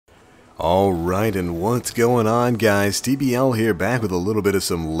Alright, and what's going on, guys? TBL here, back with a little bit of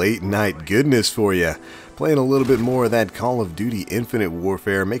some late night goodness for you. Playing a little bit more of that Call of Duty Infinite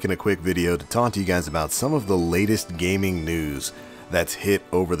Warfare, making a quick video to talk to you guys about some of the latest gaming news that's hit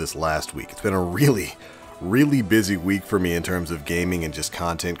over this last week. It's been a really busy week for me in terms of gaming and just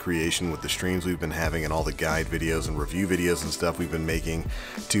content creation with the streams we've been having and all the guide videos and review videos and stuff we've been making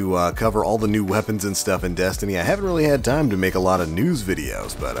to cover all the new weapons and stuff in Destiny. I haven't really had time to make a lot of news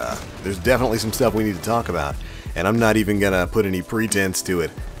videos, but there's definitely some stuff we need to talk about, and I'm not even gonna put any pretense to it.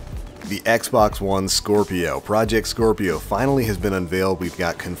 The Xbox One Scorpio, Project Scorpio, finally has been unveiled. We've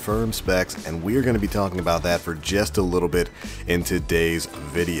got confirmed specs, and we're going to be talking about that for just a little bit in today's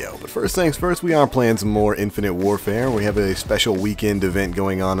video. But first things first, we are playing some more Infinite Warfare. We have a special weekend event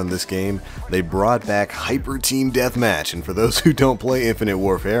going on in this game. They brought back Hyper Team Deathmatch, and for those who don't play Infinite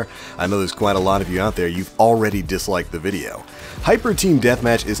Warfare, I know there's quite a lot of you out there, you've already disliked the video. Hyper Team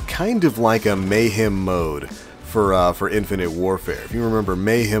Deathmatch is kind of like a mayhem mode for Infinite Warfare. If you remember,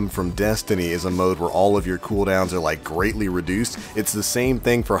 Mayhem from Destiny is a mode where all of your cooldowns are like greatly reduced. It's the same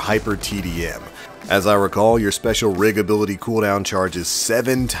thing for Hyper TDM. As I recall, your special rig ability cooldown charges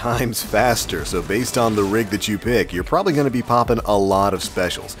 7 times faster, so based on the rig that you pick, you're probably going to be popping a lot of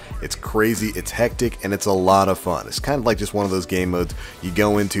specials. It's crazy, it's hectic, and it's a lot of fun. It's kind of like just one of those game modes you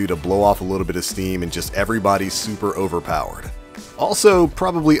go into to blow off a little bit of steam and just everybody's super overpowered. Also,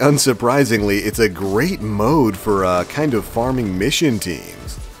 probably unsurprisingly, it's a great mode for kind of farming mission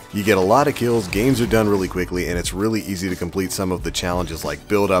teams. You get a lot of kills, games are done really quickly, and it's really easy to complete some of the challenges like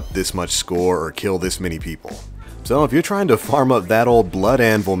build up this much score or kill this many people. So if you're trying to farm up that old Blood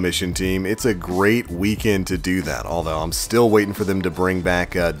Anvil mission team, it's a great weekend to do that, although I'm still waiting for them to bring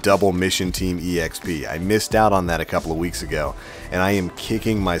back double mission team EXP. I missed out on that a couple of weeks ago, and I am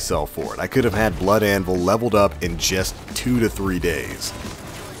kicking myself for it. I could have had Blood Anvil leveled up in just 2 to 3 days.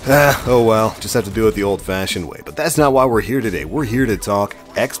 Oh well, just have to do it the old-fashioned way. But that's not why we're here today. We're here to talk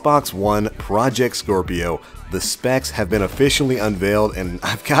Xbox One Project Scorpio. The specs have been officially unveiled, and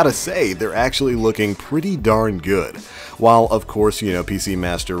I've got to say, they're actually looking pretty darn good. While, of course, you know, PC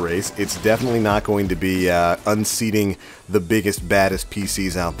Master Race, it's definitely not going to be unseating the biggest, baddest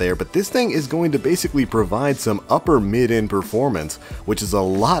PCs out there, but this thing is going to basically provide some upper mid-end performance, which is a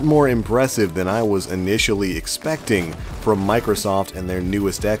lot more impressive than I was initially expecting from Microsoft and their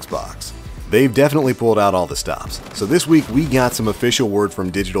newest Xbox. They've definitely pulled out all the stops. So this week we got some official word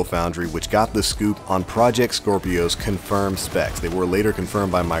from Foundry, which got the scoop on Project Scorpio's confirmed specs. They were later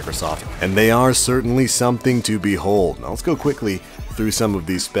confirmed by Microsoft, and they are certainly something to behold. Now let's go quickly through some of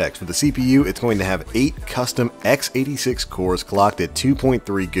these specs. For the CPU, it's going to have 8 custom x86 cores clocked at 2.3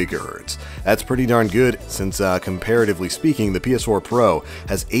 GHz. That's pretty darn good since, comparatively speaking, the PS4 Pro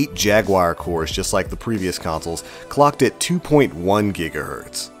has 8 Jaguar cores just like the previous consoles, clocked at 2.1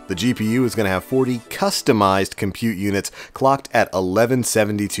 GHz. The GPU is going to have 40 customized compute units clocked at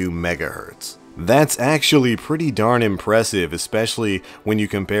 1172 MHz. That's actually pretty darn impressive, especially when you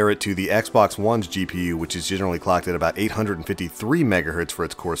compare it to the Xbox One's GPU, which is generally clocked at about 853 MHz for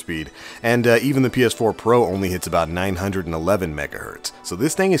its core speed, and even the PS4 Pro only hits about 911 MHz. So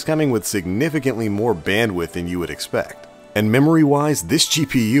this thing is coming with significantly more bandwidth than you would expect. And memory-wise, this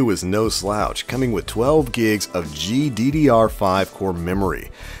GPU is no slouch, coming with 12 gigs of GDDR5 core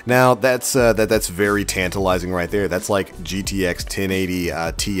memory. Now, that's very tantalizing right there. That's like GTX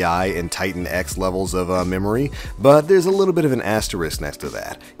 1080 Ti and Titan X levels of memory, but there's a little bit of an asterisk next to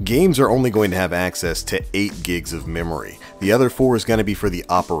that. Games are only going to have access to 8 gigs of memory. The other 4 is going to be for the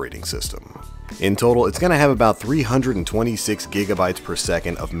operating system. In total, it's going to have about 326 gigabytes per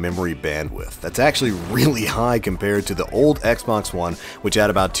second of memory bandwidth. That's actually really high compared to the old Xbox One, which had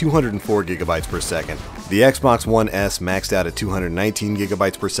about 204 gigabytes per second. The Xbox One S maxed out at 219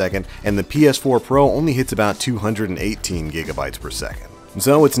 gigabytes per second, and the PS4 Pro only hits about 218 gigabytes per second.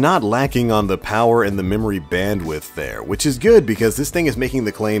 So it's not lacking on the power and the memory bandwidth there, which is good because this thing is making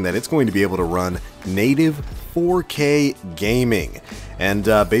the claim that it's going to be able to run native 4K gaming. And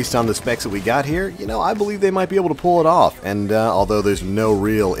based on the specs that we got here, you know, I believe they might be able to pull it off. And although there's no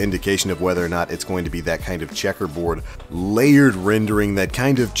real indication of whether or not it's going to be that kind of checkerboard layered rendering that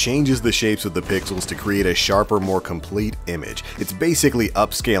kind of changes the shapes of the pixels to create a sharper, more complete image. It's basically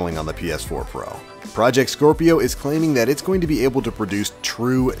upscaling on the PS4 Pro. Project Scorpio is claiming that it's going to be able to produce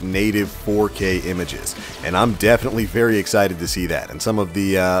true native 4K images, and I'm definitely very excited to see that. In some of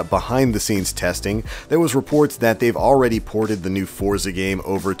the behind-the-scenes testing, there was reports that they've already ported the new Forza game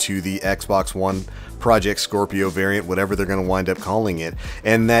over to the Xbox One Project Scorpio variant, whatever they're going to wind up calling it,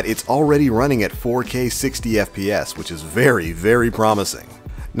 and that it's already running at 4K 60 FPS, which is very, very promising.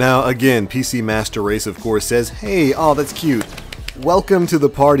 Now, again, PC Master Race, of course, says, hey, oh, that's cute. welcome to the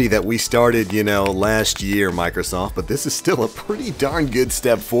party that we started, last year, Microsoft, but this is still a pretty darn good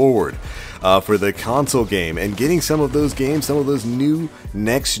step forward for the console game, and getting some of those games, some of those new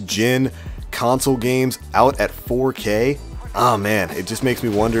next-gen console games out at 4K. Oh man, it just makes me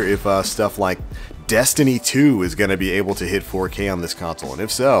wonder if stuff like Destiny 2 is going to be able to hit 4K on this console, and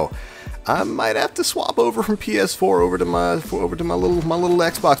if so, I might have to swap over from PS4 over to my little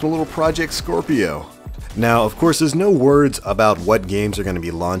Xbox, my little Project Scorpio. Now, of course, there's no words about what games are going to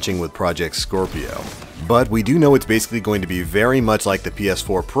be launching with Project Scorpio, but we do know it's basically going to be very much like the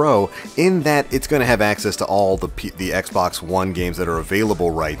PS4 Pro in that it's going to have access to all the Xbox One games that are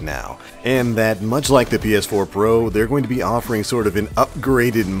available right now, and that much like the PS4 Pro, they're going to be offering sort of an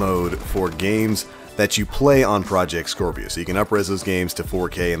upgraded mode for games that you play on Project Scorpio, so you can up-res those games to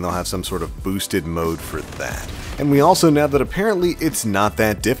 4K and they'll have some sort of boosted mode for that. And we also know that apparently it's not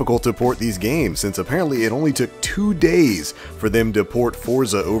that difficult to port these games, since apparently it only took 2 days for them to port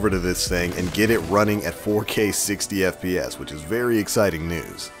Forza over to this thing and get it running at 4K 60 FPS, which is very exciting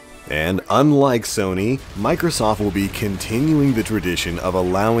news. And unlike Sony, Microsoft will be continuing the tradition of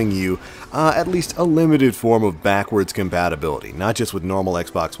allowing you at least a limited form of backwards compatibility, not just with normal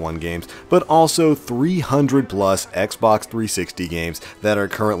Xbox One games, but also 300 plus Xbox 360 games that are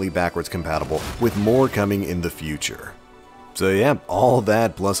currently backwards compatible, with more coming in the future. So yeah, all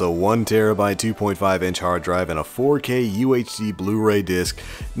that plus a 1TB 2.5-inch hard drive and a 4K UHD Blu-ray disc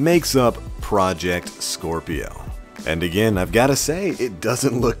makes up Project Scorpio. And again, I've got to say, it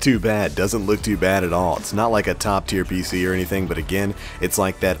doesn't look too bad, at all. It's not like a top tier PC or anything, but again, it's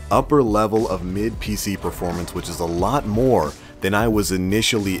like that upper level of mid PC performance, which is a lot more than I was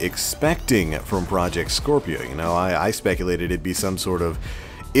initially expecting from Project Scorpio. I speculated it'd be some sort of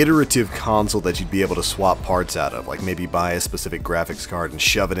iterative console that you'd be able to swap parts out of, like maybe buy a specific graphics card and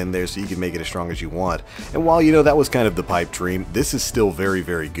shove it in there so you can make it as strong as you want. And while that was kind of the pipe dream, this is still very,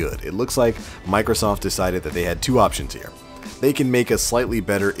 very good. It looks like Microsoft decided that they had two options here. They can make a slightly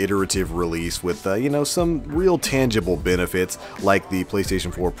better iterative release with, some real tangible benefits like the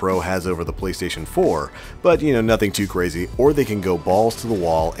PlayStation 4 Pro has over the PlayStation 4, but, nothing too crazy, or they can go balls to the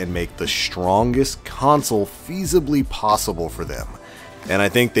wall and make the strongest console feasibly possible for them. And I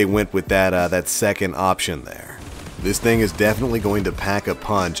think they went with that second option there. This thing is definitely going to pack a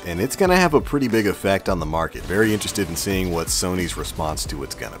punch, and it's going to have a pretty big effect on the market. Very interested in seeing what Sony's response to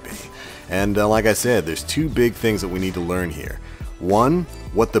it's going to be. And like I said, there's two big things that we need to learn here. One,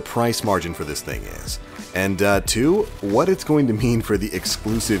 what the price margin for this thing is. And two, what it's going to mean for the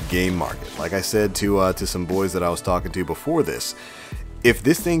exclusive game market. Like I said to some boys that I was talking to before this, if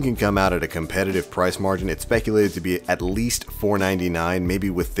this thing can come out at a competitive price margin, it's speculated to be at least $499, maybe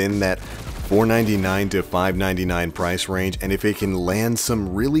within that $499 to $599 price range, and if it can land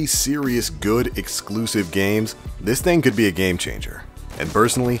some really serious good exclusive games, this thing could be a game changer. And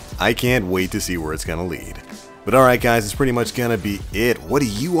personally, I can't wait to see where it's gonna lead. But alright guys, it's pretty much gonna be it. What do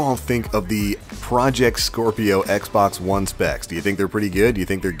you all think of the Project Scorpio Xbox One specs? Do you think they're pretty good? Do you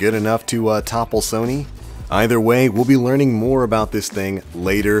think they're good enough to topple Sony? Either way, we'll be learning more about this thing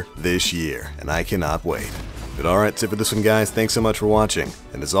later this year, and I cannot wait. But alright, that's it for this one guys, thanks so much for watching,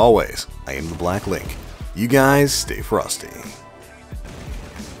 and as always, I am the Black Link. You guys stay frosty.